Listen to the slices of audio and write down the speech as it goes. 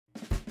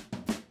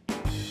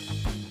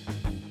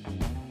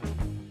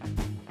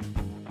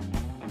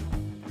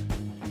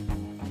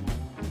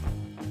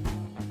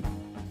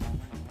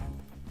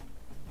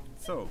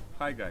So,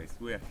 hi guys,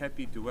 we are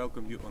happy to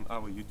welcome you on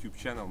our YouTube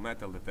channel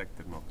Metal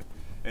Detector Knocker.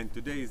 And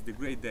today is the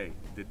great day,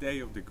 the day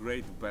of the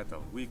great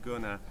battle. We're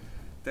gonna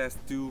test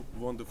two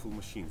wonderful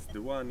machines.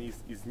 The one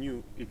is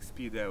new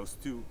XP Deus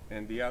 2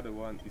 and the other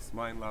one is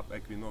Minelab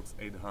EQUINOX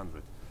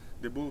 800.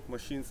 The both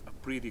machines are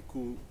pretty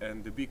cool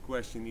and the big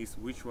question is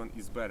which one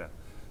is better.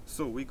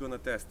 So we're gonna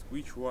test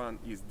which one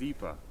is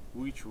deeper,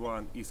 which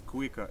one is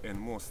quicker and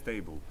more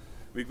stable.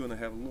 We're gonna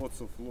have lots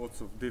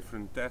of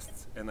different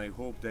tests and I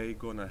hope they're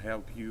gonna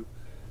help you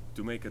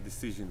to make a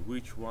decision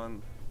which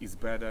one is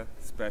better,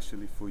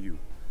 especially for you.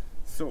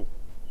 So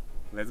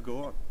let's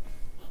go on.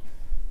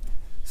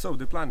 So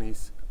the plan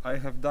is I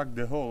have dug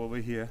the hole over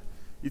here.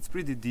 It's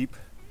pretty deep,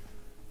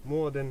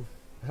 more than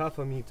half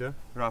a meter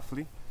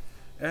roughly,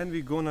 and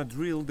we're gonna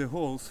drill the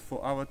holes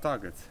for our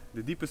targets.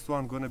 The deepest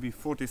one gonna be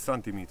 40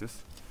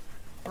 centimeters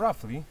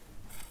roughly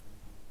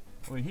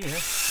over here.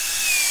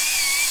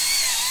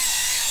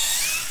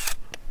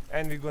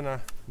 And we're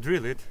gonna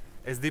drill it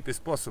as deep as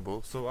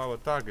possible so our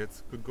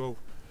targets could go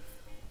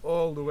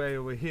all the way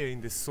over here in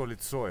this solid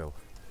soil.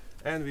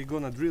 And we're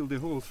gonna drill the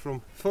holes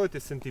from 30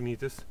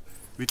 centimeters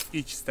with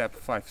each step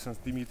 5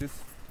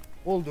 centimeters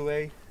all the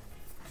way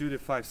to the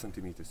 5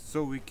 centimeters,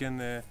 so we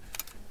can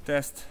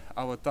test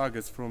our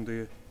targets from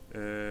the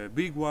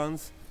big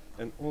ones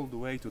and all the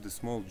way to the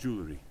small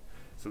jewelry.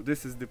 So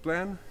this is the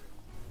plan.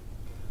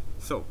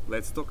 So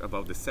let's talk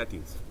about the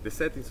settings. The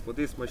settings for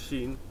this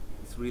machine,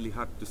 it's really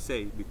hard to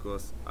say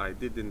because I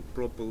didn't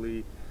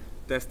properly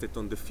test it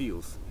on the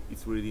fields.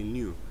 It's really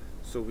new.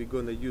 So we're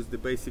gonna use the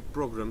basic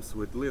programs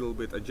with little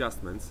bit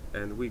adjustments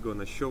and we're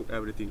gonna show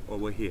everything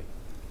over here.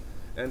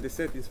 And the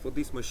settings for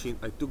this machine,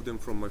 I took them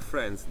from my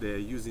friends. They're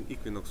using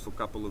Equinox for a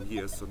couple of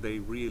years, so they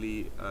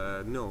really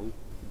know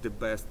the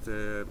best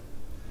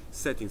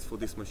settings for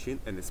this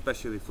machine and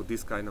especially for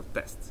this kind of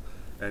tests.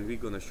 And we're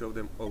gonna show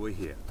them over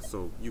here.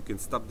 So you can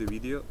stop the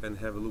video and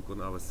have a look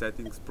on our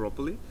settings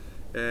properly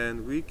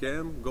and we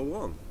can go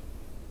on.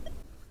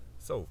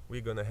 So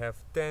we're gonna have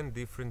 10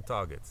 different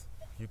targets.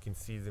 You can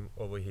see them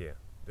over here.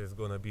 There's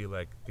gonna be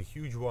like the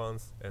huge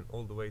ones and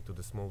all the way to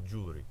the small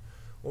jewelry.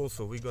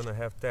 Also we're gonna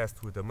have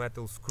tests with the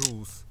metal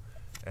screws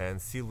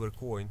and silver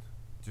coin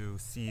to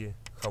see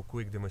how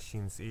quick the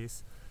machines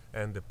is,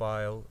 and the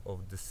pile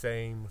of the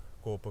same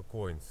copper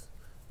coins.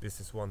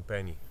 This is 1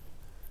 penny,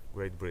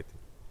 Great Britain.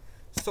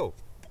 So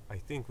I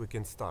think we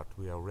can start,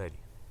 we are ready.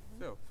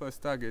 So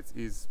first target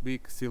is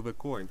big silver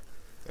coin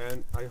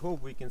and I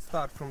hope we can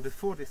start from the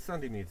 40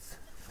 centimeters,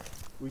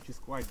 which is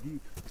quite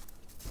deep.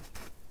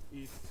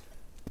 It's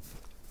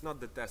not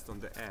the test on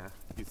the air,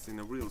 it's in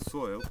a real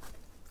soil,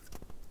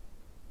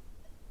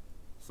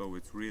 so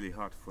it's really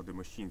hard for the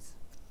machines.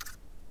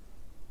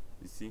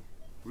 You see,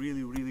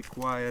 really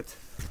quiet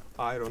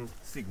iron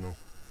signal.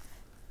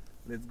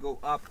 Let's go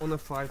up on a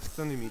 5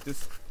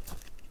 centimeters.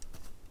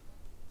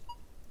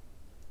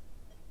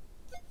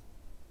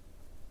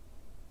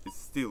 It's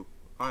still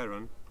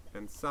iron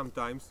and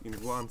sometimes in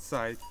one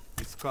side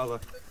it's color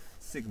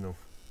signal.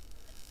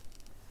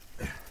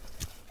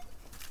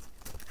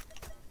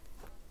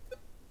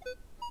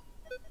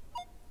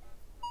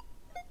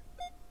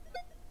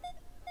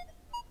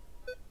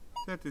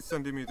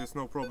 Centimeters,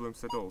 no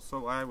problems at all.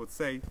 So I would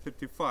say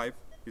 35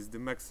 is the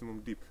maximum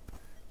deep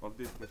of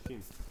this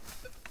machine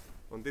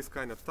on this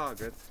kind of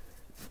target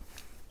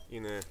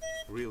in a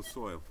real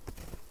soil.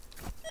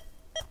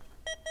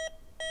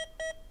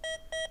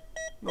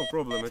 No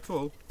problem at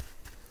all.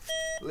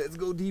 Let's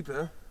go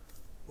deeper.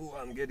 Oh,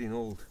 I'm getting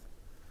old.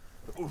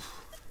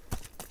 Oof.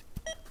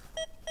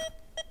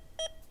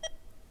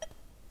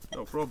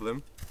 No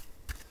problem.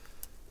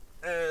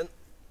 And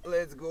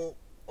let's go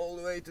all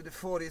the way to the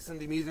 40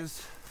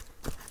 centimeters.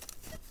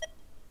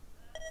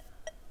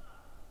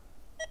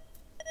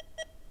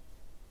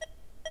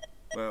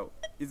 Well,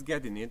 it's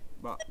getting it,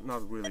 but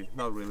not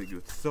really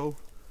good. So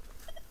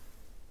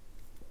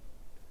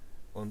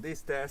on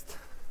this test,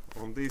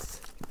 on this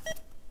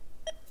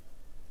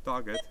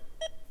target,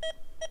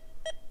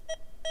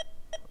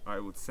 I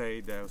would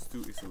say Deus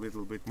 2 is a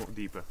little bit more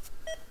deeper.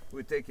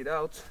 We take it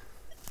out.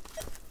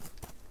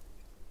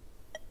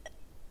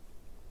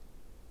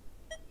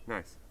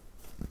 Nice.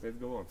 Let's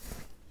go on.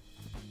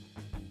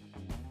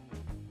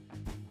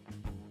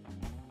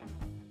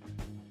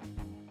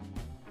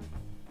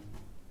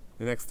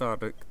 The next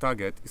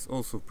target is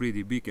also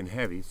pretty big and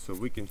heavy, so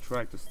we can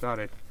try to start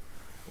it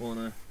on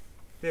a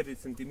 30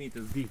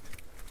 centimeters deep.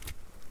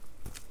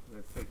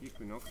 Let's take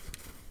Equinox.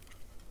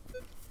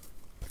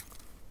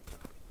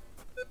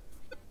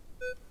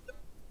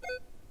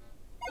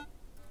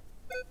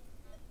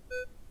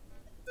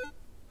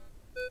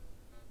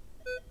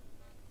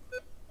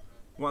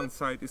 One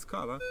side is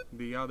color,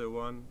 the other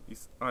one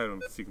is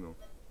iron signal.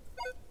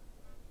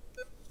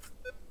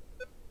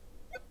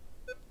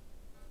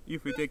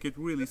 If we take it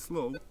really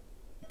slow,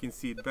 you can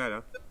see it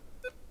better.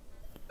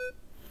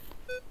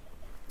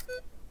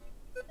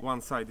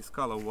 One side is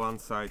color, one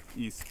side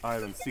is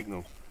iron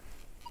signal.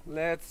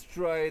 Let's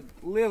try it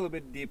a little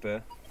bit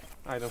deeper.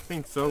 I don't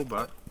think so,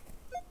 but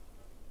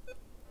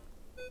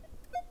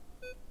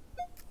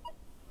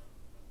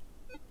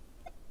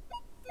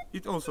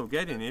It's also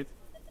getting it,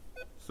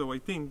 so I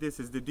think this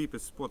is the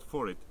deepest spot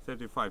for it,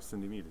 35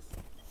 centimeters.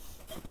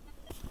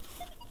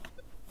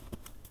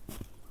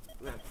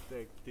 Let's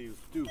take Deus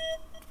 2.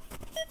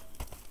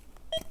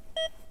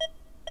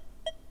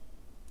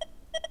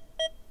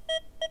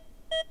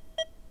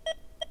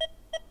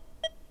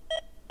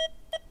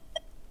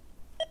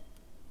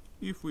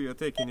 If we are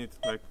taking it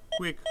like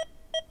quick,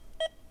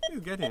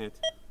 it's getting it.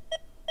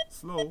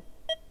 Slow,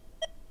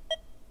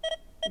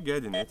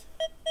 getting it.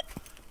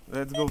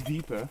 Let's go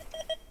deeper.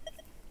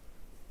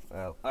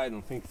 Well, I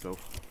don't think so,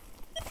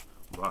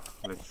 but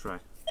let's try.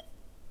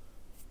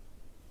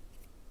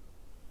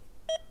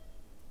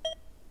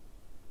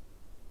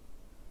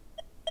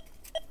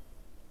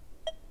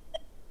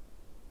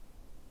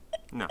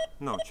 No,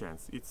 no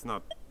chance. It's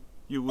not.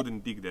 You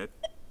wouldn't dig that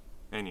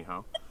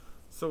anyhow.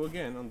 So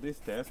again, on this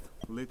test,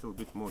 a little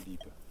bit more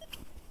deeper.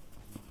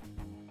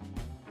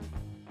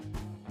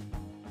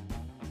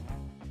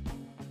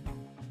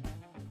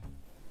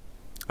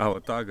 Our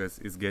target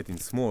is getting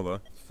smaller,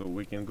 so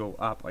we can go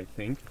up, I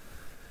think.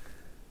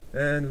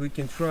 And we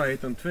can try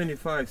it on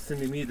 25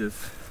 centimeters.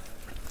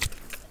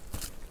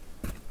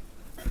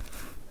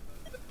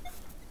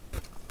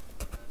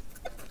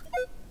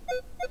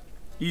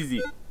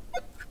 Easy.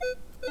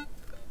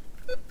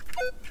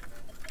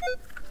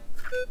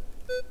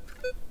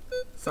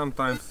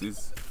 Sometimes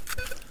it's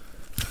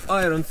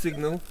iron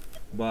signal,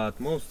 but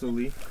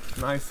mostly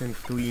nice and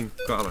clean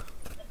color.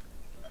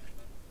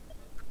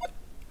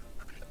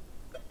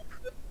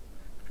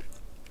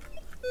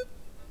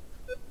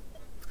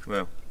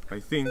 Well, I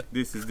think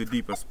this is the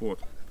deeper spot.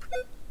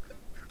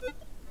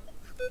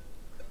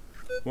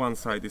 One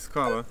side is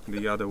color,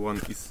 the other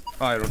one is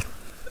iron.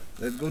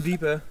 Let's go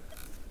deeper.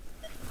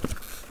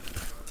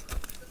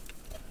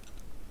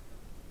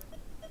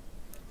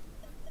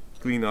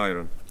 Clean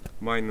iron.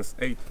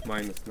 -8,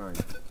 -9.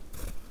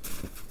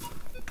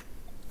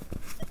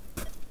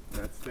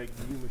 Let's take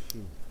the new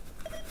machine.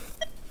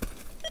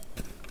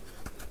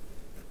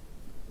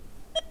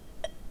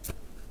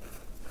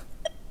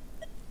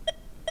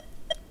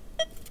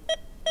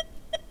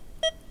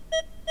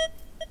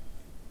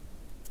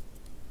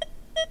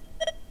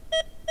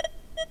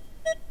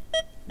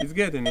 It's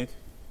getting it.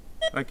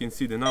 I can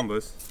see the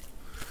numbers.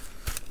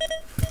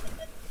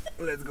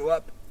 Let's go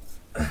up.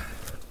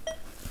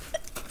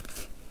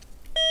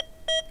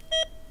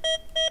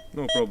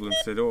 No problems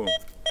at all.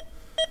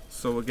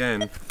 So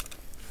again,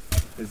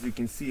 as you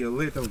can see, a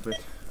little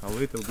bit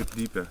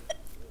deeper.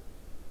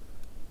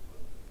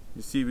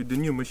 You see, with the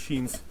new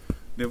machines,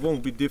 there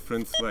won't be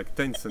difference like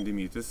 10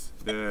 centimeters.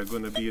 There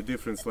gonna be a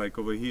difference like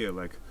over here,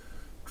 like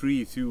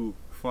 3 to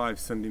 5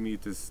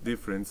 centimeters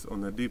difference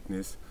on the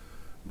deepness,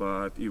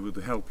 but it would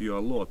help you a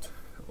lot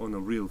on a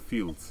real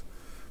fields.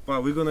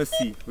 But we're gonna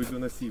see. We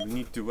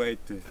need to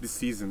wait this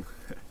season.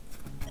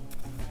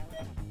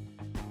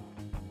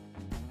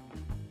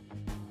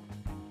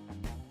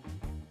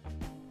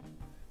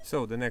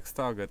 So the next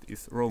target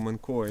is Roman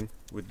coin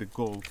with the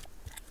gold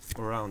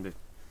around it.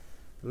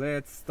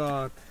 Let's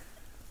start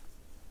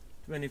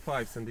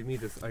 25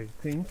 centimeters, I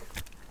think.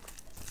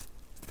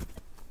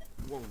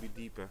 It won't be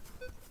deeper.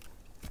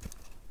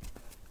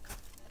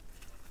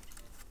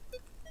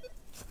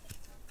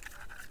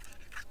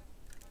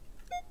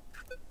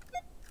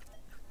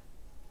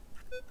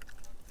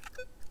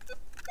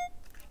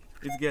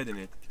 It's getting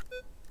it.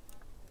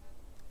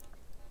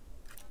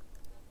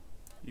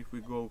 If we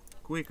go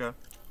quicker,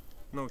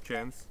 no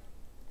chance.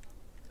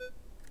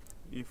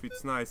 If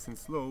it's nice and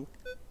slow,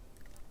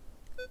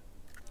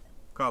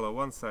 color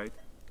one side,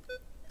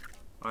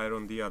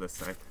 iron the other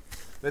side.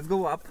 Let's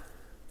go up.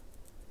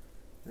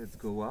 Let's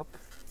go up.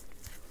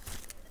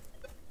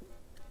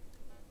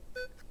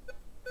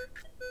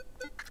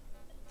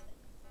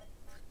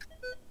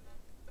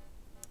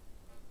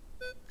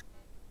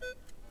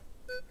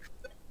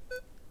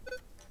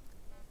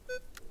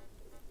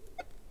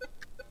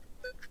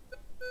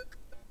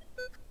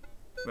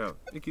 Well,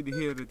 you could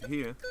hear it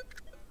here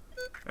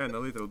and a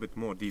little bit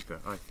more deeper,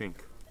 I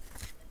think.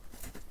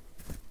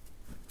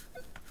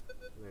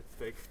 Let's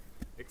take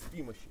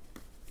XP machine.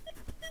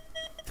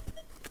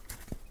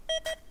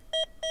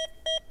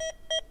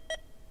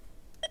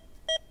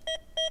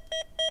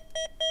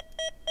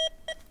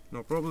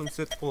 No problems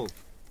at all.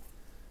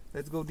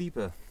 Let's go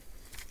deeper.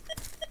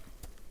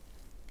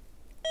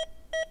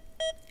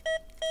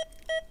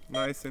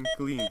 Nice and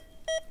clean.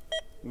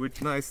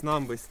 With nice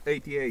numbers,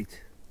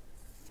 88.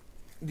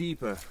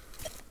 Deeper.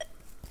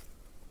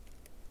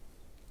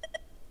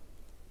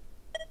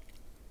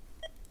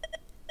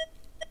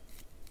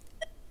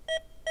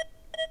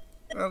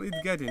 Well,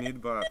 it's getting it,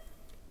 but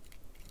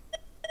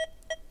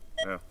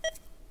well,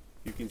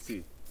 you can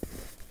see.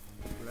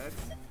 Let's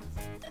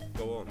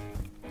go on.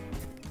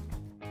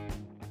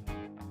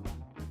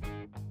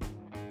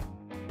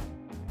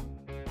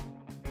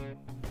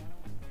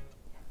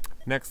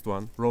 Next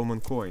one, Roman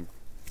coin.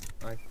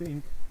 I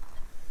think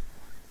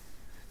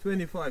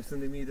 25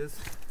 centimeters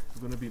is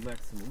gonna be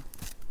maximum.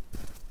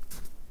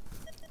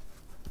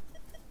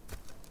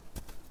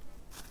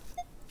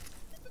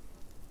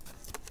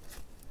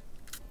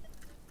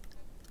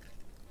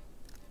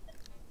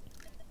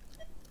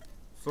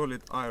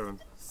 solid iron,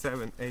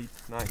 7, 8,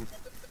 9,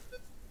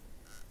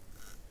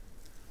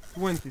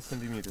 20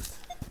 centimeters.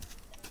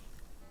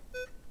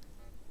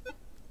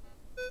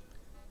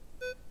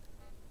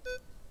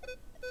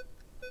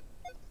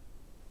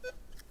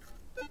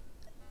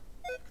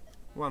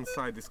 One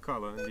side is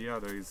color and the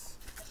other is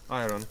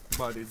iron,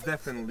 but it's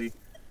definitely,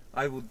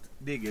 I would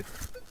dig it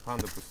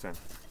 100%.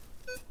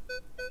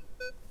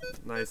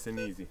 Nice and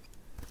easy.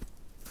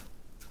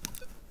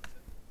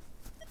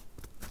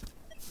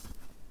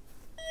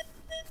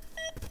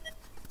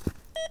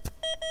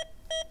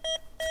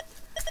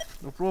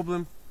 No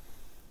problem.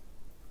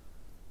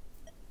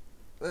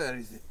 Where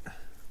is it?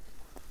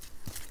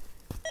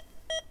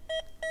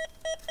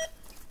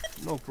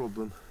 No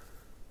problem.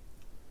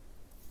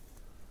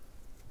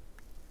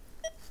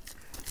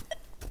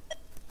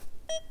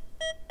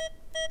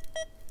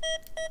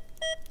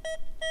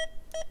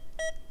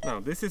 Now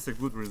this is a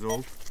good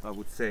result, I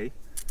would say.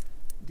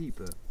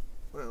 Deeper.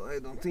 Well, I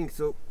don't think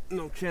so.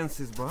 No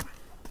chances, but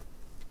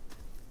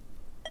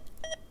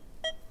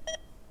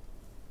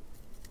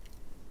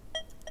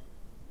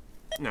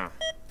nah.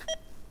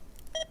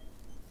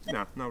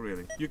 Nah, not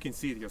really. You can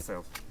see it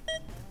yourself.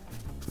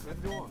 Let's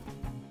go on.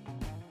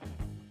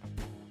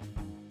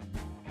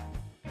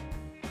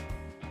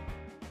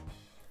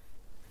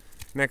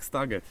 Next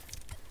target.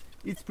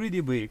 It's pretty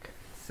big,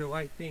 so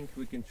I think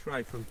we can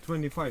try from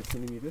 25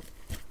 centimeters.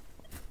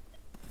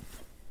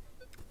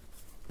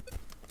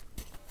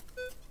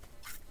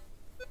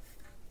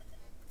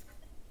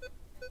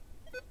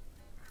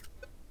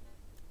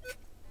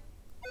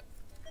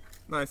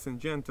 Nice and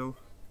gentle.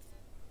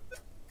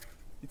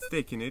 It's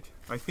taking it.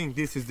 I think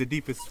this is the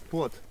deepest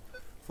spot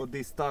for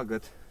this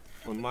target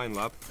on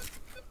Minelab.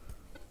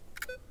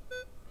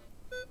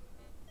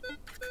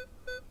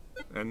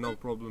 And no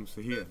problems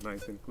here,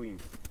 nice and clean.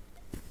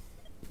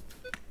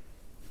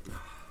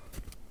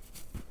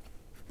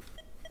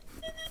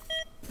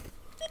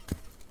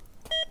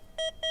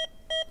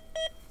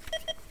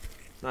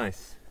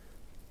 Nice.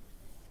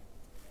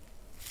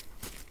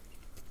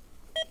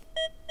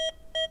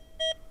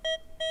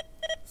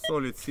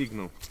 Solid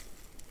signal.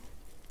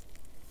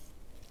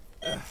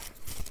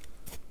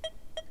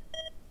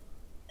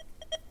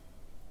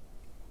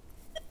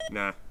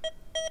 Nah.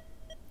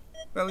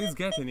 Well, it's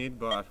getting it,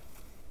 but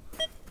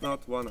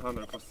not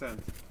 100%.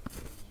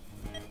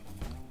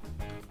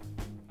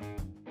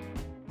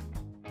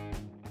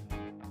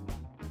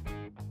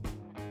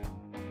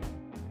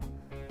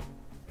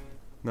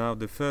 Now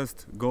the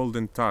first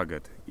golden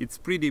target. It's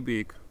pretty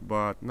big,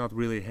 but not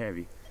really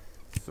heavy.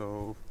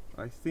 So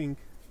I think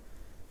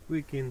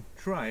we can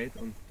try it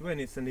on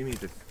 20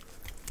 centimeters.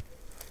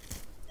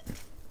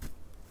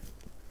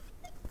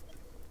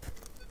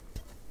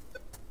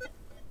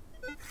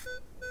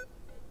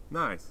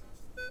 Nice.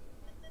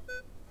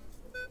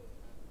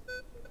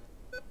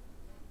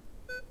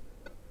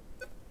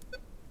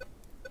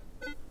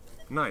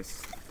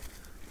 Nice.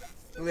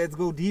 Let's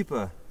go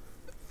deeper.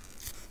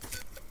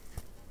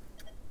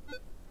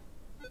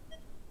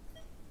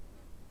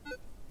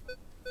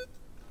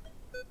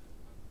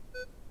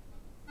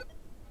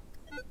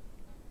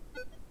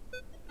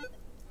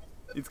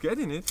 It's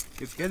getting it.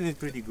 It's getting it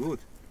pretty good.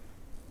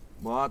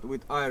 But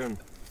with iron.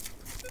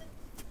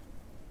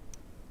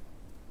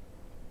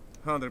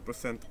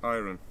 100%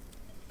 iron.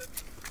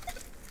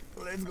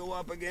 Let's go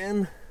up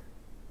again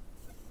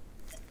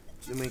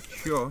to make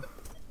sure.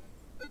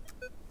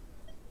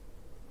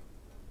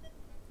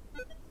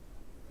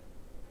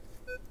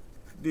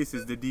 This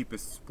is the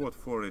deepest spot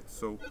for it,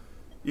 so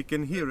you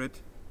can hear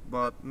it,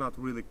 but not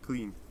really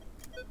clean.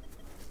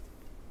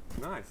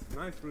 Nice,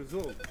 nice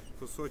result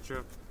for such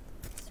a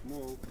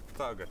small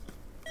target.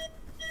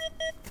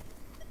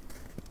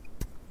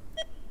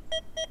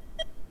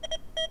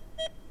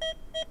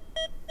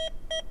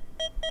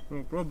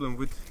 No problem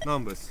with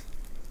numbers.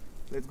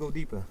 Let's go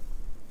deeper.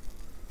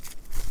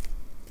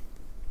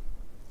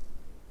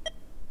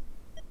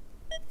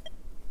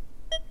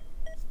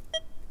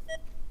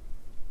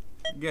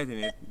 Getting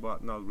it,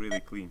 but not really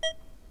clean.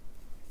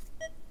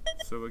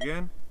 So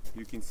again,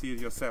 you can see it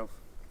yourself.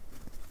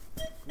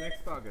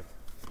 Next target.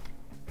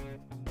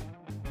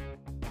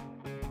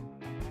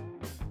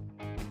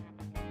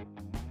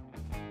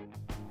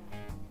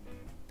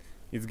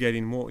 It's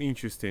getting more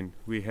interesting.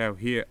 We have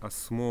here a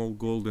small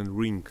golden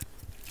ring.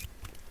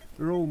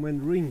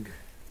 Roman ring.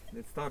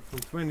 Let's start from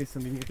 20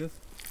 centimeters.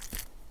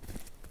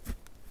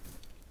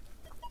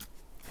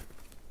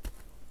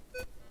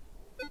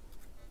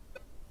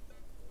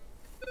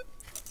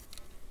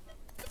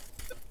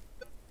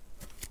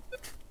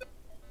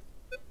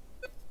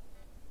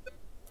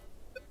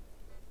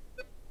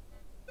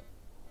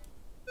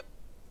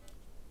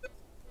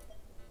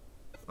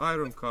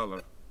 Iron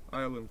color,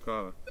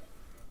 -4,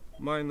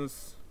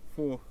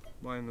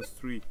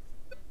 -3.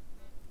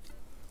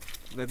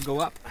 Let's go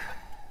up.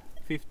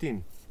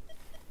 15.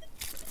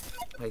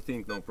 I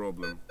think no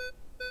problem.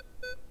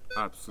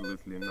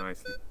 Absolutely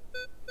nicely.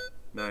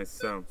 Nice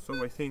sound.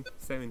 So I think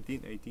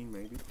 17, 18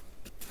 maybe.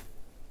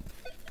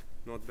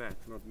 Not bad,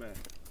 not bad.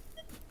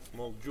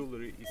 Small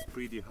jewelry is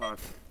pretty hard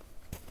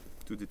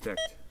to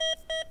detect.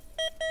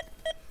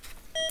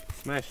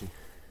 Smashing.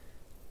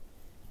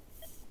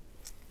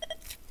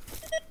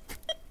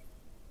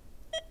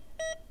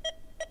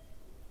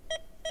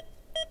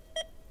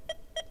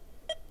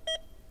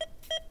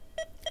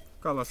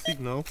 Color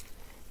signal,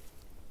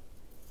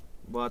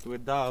 but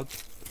without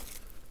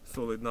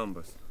solid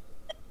numbers.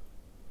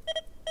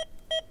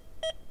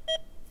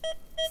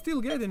 Still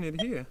getting it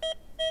here.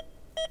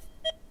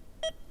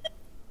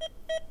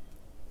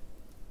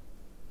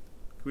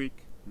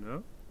 Quick,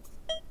 no.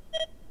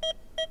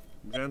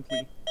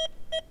 Gently.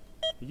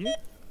 Yeah,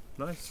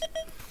 nice.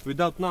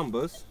 Without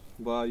numbers,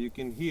 but you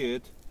can hear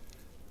it.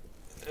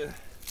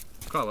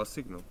 Color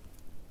signal.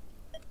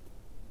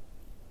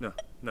 No,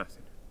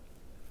 nothing.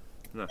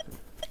 Nothing.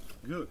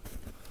 Good.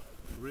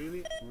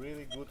 Really,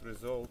 really good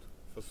result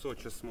for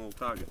such a small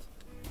target.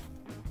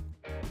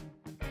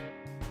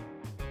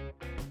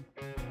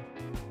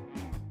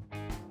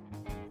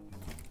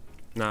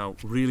 Now,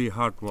 really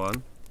hard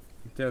one,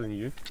 I'm telling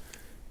you.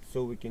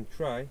 So we can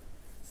try,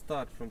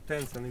 start from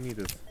 10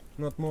 centimeters,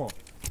 not more.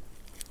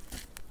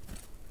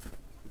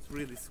 It's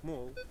really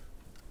small,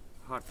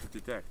 hard to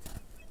detect.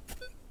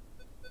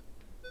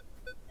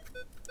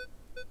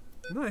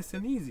 Nice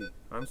and easy,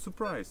 I'm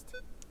surprised.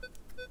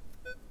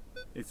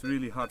 It's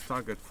really hard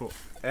target for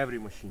every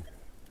machine.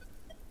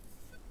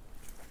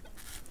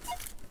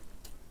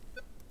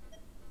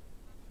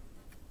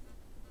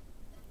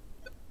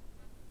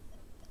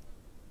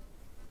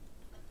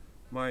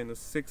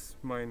 -6,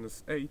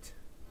 -8,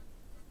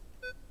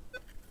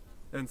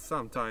 and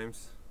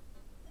sometimes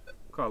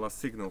color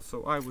signal.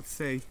 So I would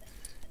say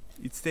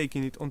it's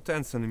taking it on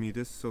 10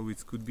 centimeters, so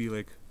it could be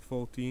like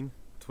 14,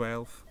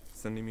 12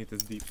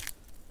 centimeters deep.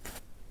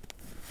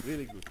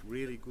 Really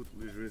good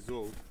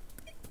result.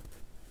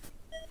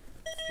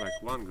 It's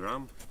like 1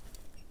 gram.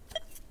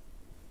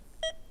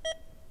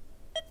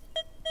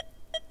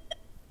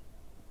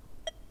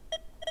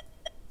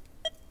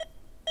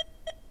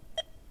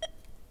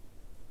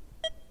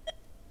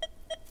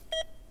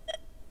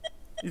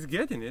 It's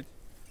getting it.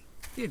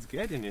 It's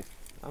getting it.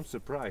 I'm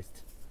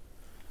surprised.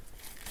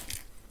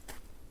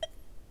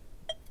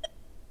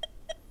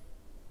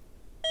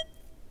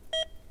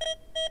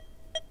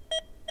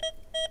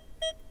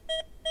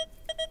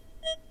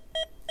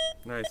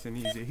 Nice and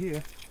easy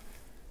here.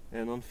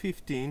 And on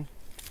 15,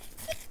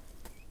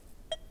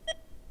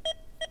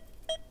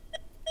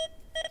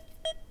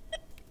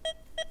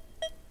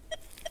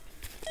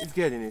 it's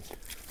getting it.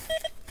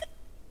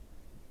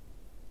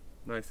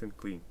 Nice and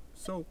clean.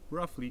 So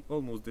roughly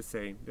almost the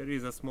same. There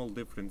is a small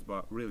difference,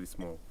 but really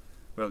small.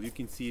 Well, you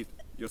can see it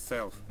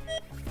yourself.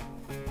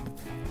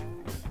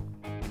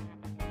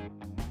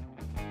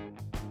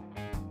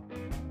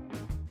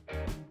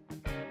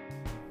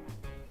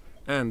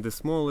 And the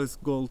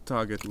smallest goal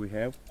target we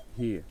have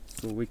here.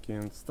 So we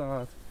can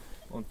start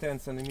on 10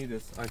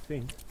 centimeters, I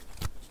think.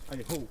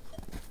 I hope,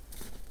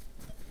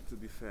 to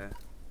be fair.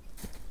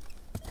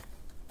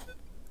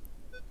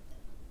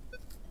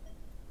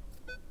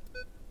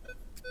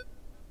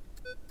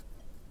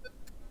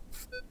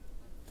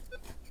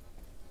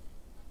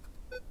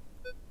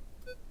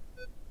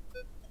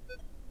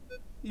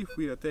 If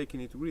we are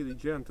taking it really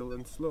gentle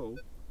and slow,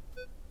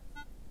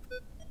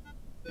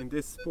 in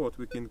this spot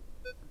we can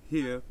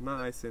hear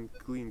nice and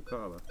clean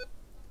color.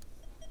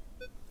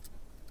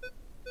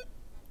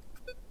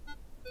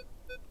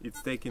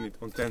 It's taking it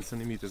on 10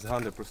 centimeters,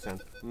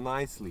 100%,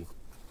 nicely.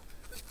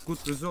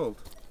 Good result.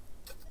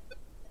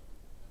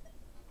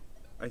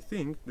 I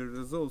think the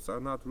results are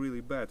not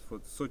really bad for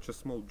such a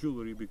small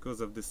jewelry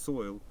because of the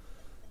soil.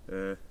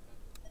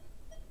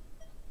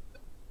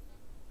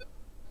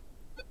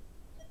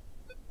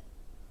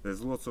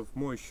 There's lots of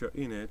moisture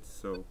in it,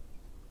 so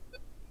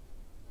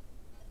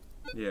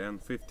yeah.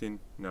 And 15,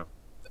 no,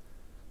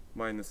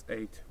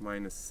 -8,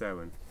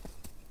 -7.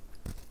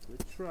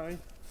 Let's try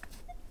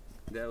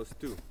Deus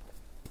 2.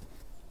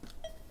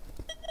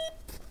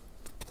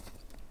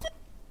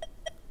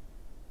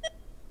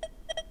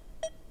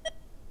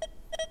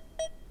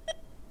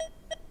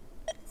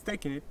 It's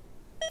taking it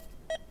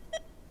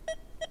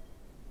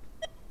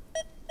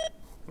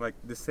like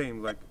the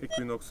same, like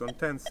Equinox on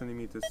 10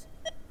 centimeters.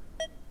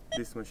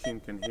 This machine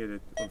can hit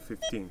it on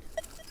 15.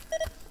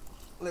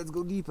 Let's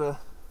go deeper.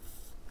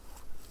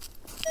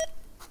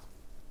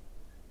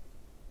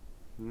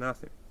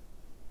 Nothing.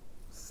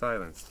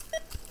 Silence.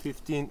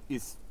 15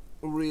 is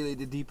really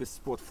the deepest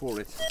spot for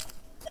it.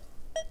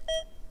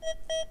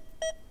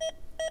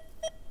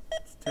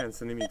 It's 10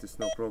 centimeters,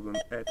 no problem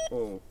at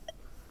all.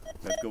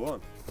 Let's go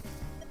on.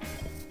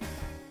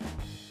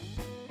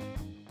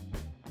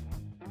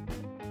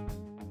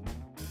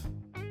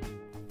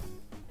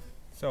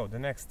 So the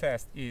next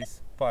test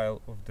is pile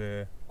of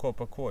the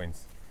copper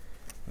coins.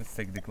 Let's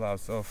take the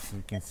gloves off so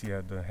you can see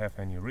I don't have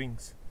any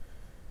rings.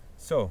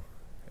 So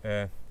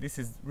this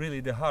is really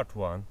the hard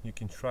one. You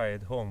can try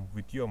at home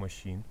with your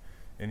machine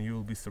and you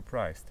will be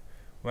surprised.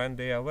 When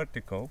they are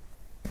vertical,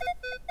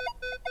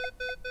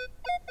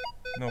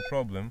 no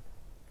problem,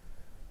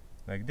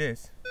 like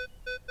this,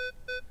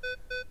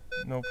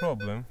 no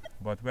problem,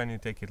 but when you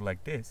take it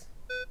like this,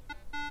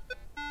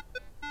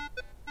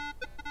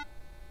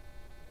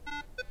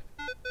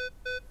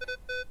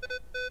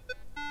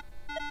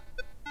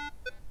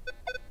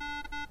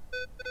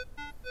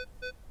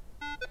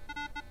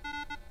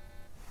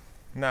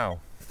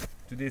 Now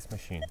to this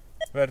machine,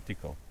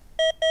 vertical,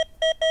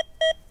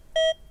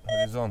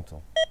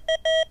 horizontal,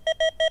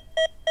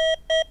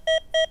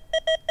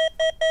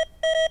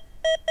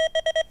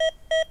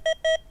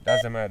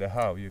 doesn't matter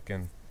how, you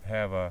can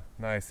have a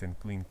nice and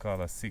clean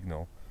color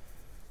signal.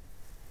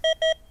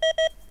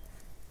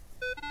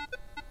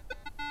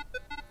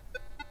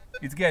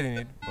 It's getting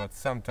it, but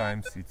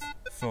sometimes it's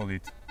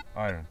solid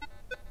iron.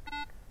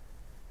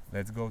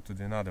 Let's go to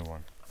the another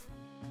one.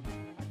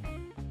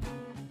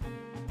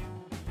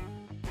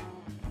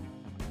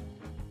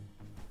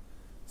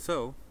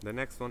 So the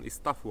next one is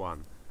tough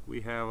one.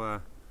 We have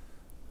a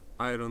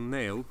iron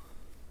nail,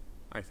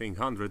 I think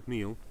 100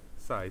 mil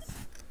size,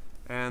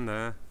 and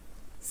a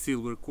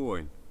silver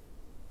coin,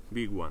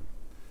 big one.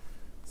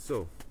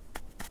 So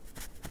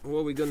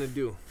what we're gonna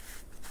do,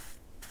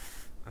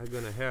 I'm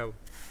gonna have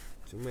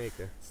to make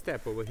a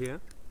step over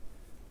here,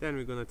 then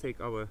we're gonna take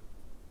our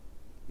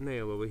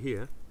nail over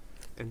here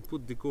and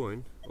put the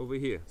coin over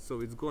here,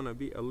 so it's gonna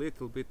be a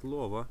little bit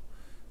lower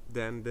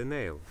than the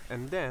nail,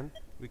 and then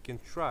we can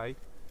try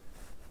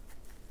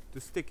to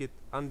stick it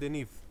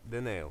underneath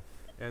the nail,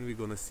 and we're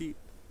gonna see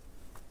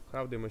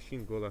how the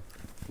machine gonna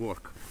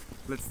work.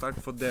 Let's start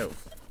for Deus.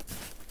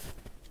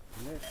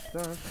 Let's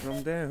start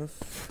from Deus.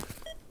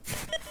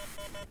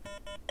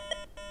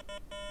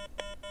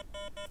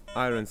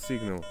 Iron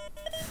signal,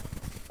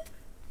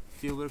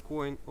 silver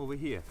coin over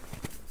here.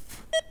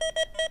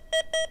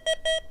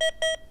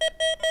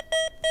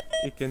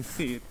 You can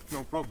see it,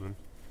 no problem.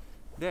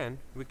 Then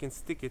we can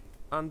stick it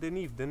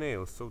underneath the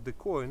nail, so the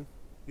coin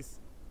is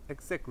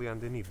exactly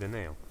underneath the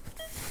nail.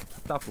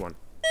 Tough one.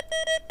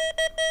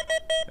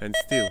 And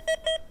still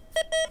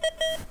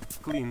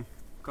clean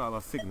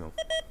color signal.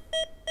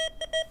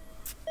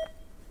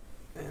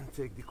 And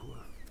take the coin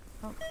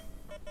out.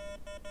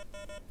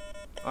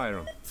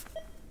 Iron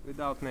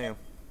without nail.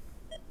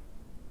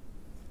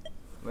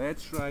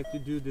 Let's try to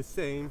do the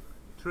same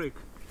trick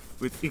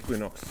with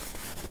Equinox.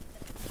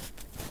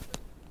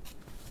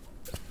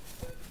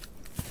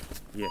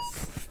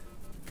 Yes,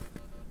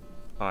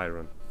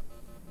 iron,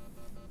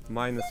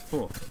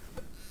 -4.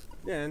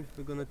 Then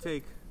we're gonna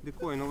take the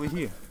coin over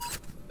here.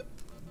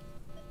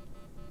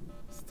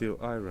 Still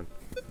iron,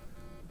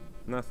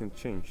 nothing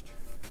changed.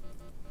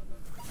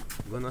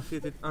 Gonna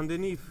fit it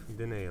underneath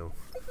the nail.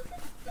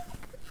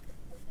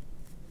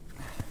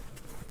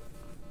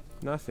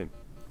 Nothing.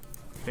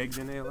 Take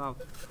the nail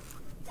out.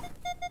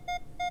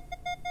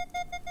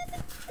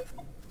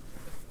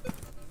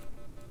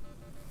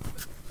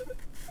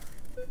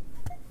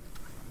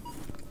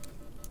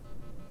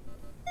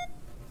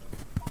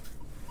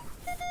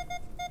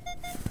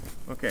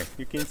 Okay,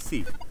 you can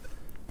see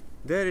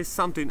there is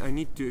something I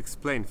need to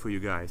explain for you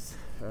guys.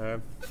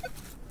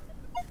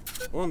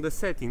 On the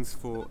settings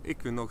for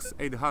Equinox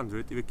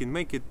 800 we can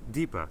make it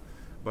deeper,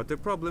 but the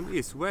problem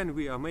is when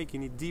we are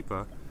making it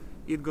deeper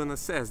it gonna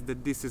says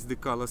that this is the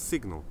color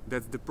signal.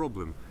 That's the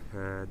problem.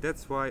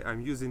 That's why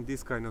I'm using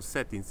this kind of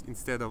settings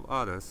instead of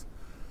others,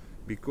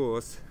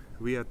 because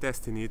we are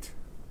testing it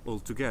all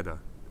together,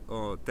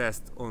 or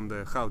test on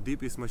the how deep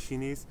this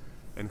machine is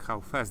and how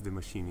fast the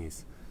machine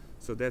is.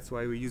 So that's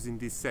why we're using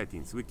these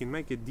settings. We can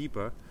make it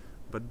deeper,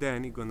 but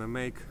then it's gonna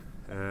make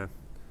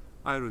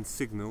iron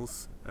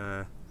signals,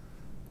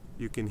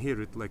 you can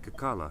hear it like a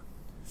color.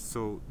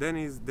 So then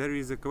there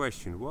is a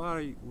question,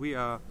 why we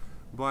are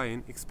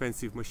buying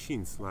expensive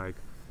machines like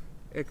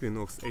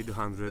Equinox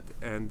 800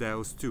 and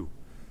Deus 2.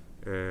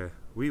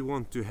 We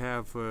want to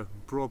have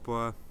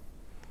proper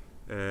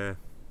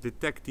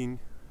detecting,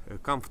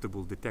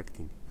 comfortable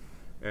detecting.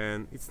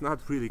 And it's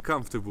not really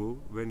comfortable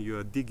when you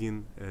are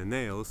digging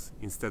nails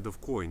instead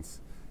of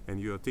coins and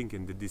you are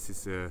thinking that this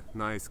is a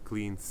nice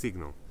clean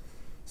signal.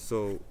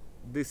 So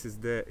this is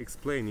the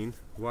explaining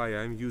why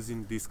I'm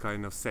using this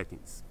kind of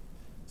settings.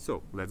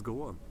 So let's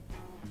go on.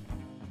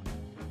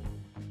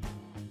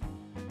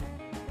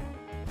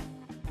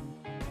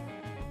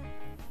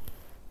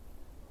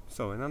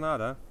 So in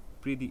another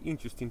pretty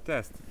interesting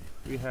test,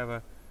 we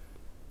have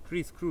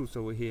 3 screws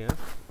over here,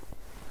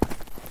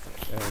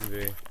 and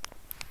we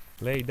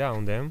lay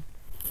down them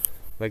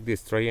like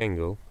this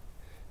triangle,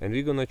 and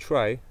we're gonna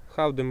try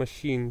how the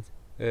machine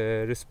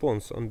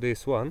responds on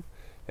this one,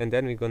 and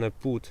then we're gonna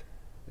put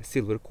a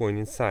silver coin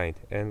inside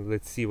and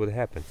let's see what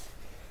happens.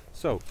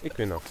 So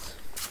Equinox,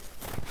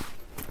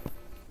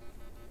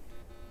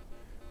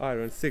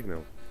 iron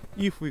signal.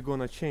 If we're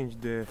gonna change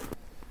the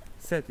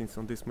settings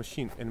on this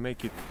machine and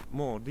make it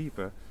more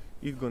deeper,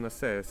 it's gonna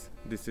says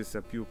this is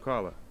a pure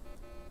color.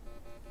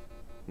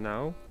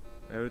 Now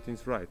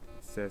everything's right,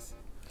 it says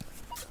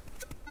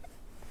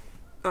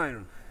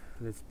iron.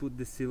 Let's put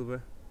the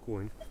silver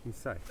coin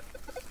inside.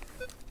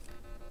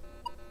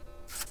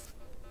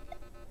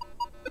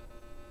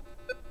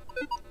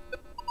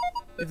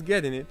 It's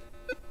getting it,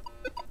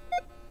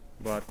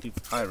 but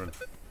it's iron.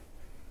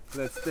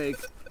 Let's take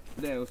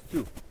Deus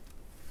 2.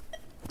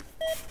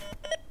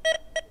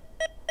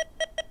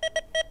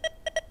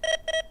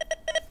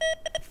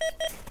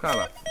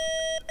 Color.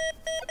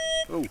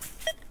 Oh,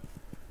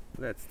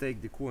 let's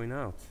take the coin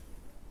out.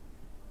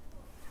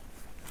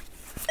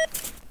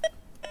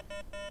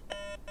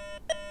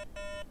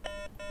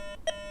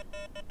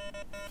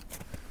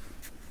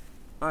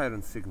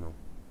 iron signal.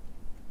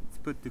 Let's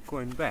put the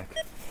coin back.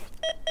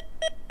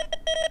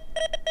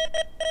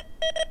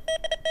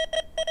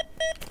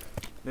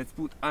 Let's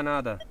put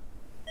another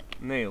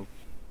nail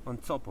on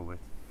top of it.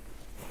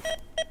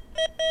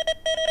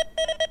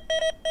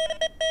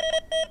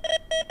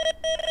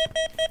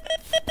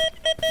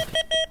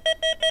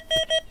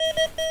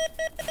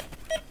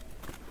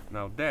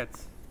 Now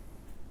that's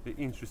the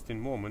interesting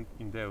moment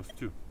in Deus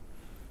 2.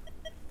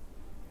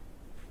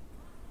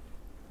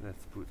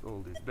 Let's put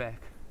all this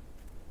back.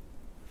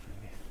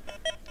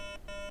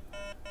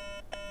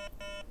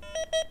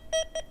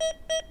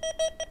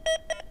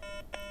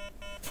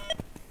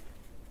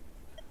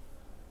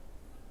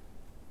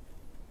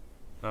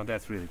 Now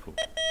that's really cool.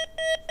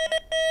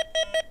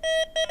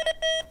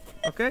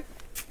 Okay,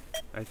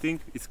 I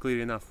think it's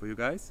clear enough for you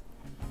guys.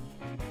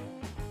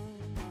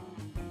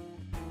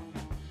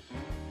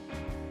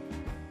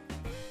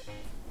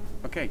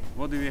 Okay,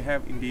 what do we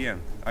have in the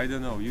end? I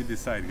don't know, you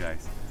decide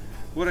guys.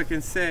 What I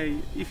can say,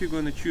 if you're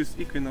gonna choose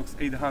Equinox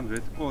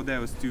 800 or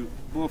Deus 2,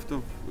 both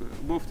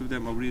of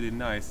them are really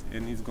nice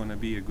and it's gonna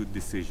be a good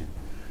decision.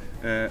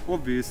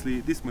 Obviously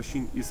this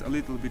machine is a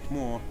little bit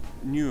more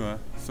newer,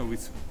 so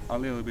it's a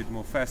little bit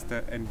more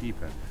faster and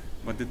deeper,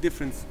 but the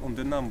difference on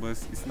the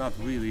numbers is not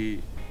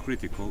really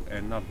critical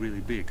and not really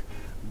big,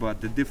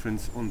 but the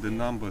difference on the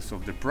numbers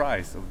of the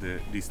price of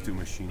these two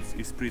machines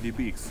is pretty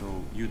big,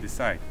 so you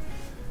decide.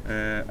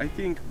 I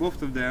think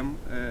both of them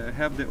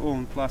have their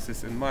own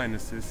pluses and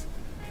minuses,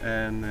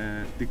 and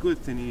the good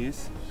thing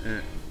is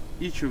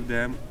each of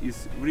them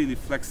is really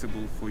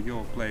flexible for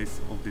your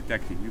place of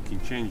detecting. You can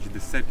change the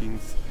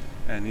settings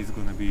and it's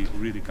gonna be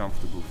really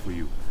comfortable for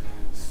you.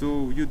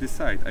 So you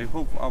decide. I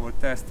hope our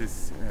test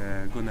is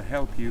gonna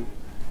help you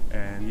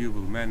and you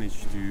will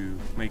manage to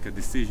make a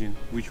decision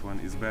which one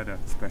is better,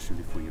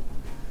 especially for you.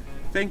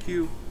 Thank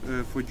you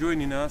for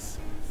joining us,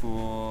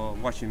 for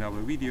watching our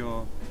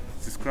video.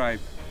 Subscribe.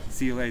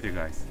 See you later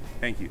guys.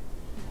 Thank you.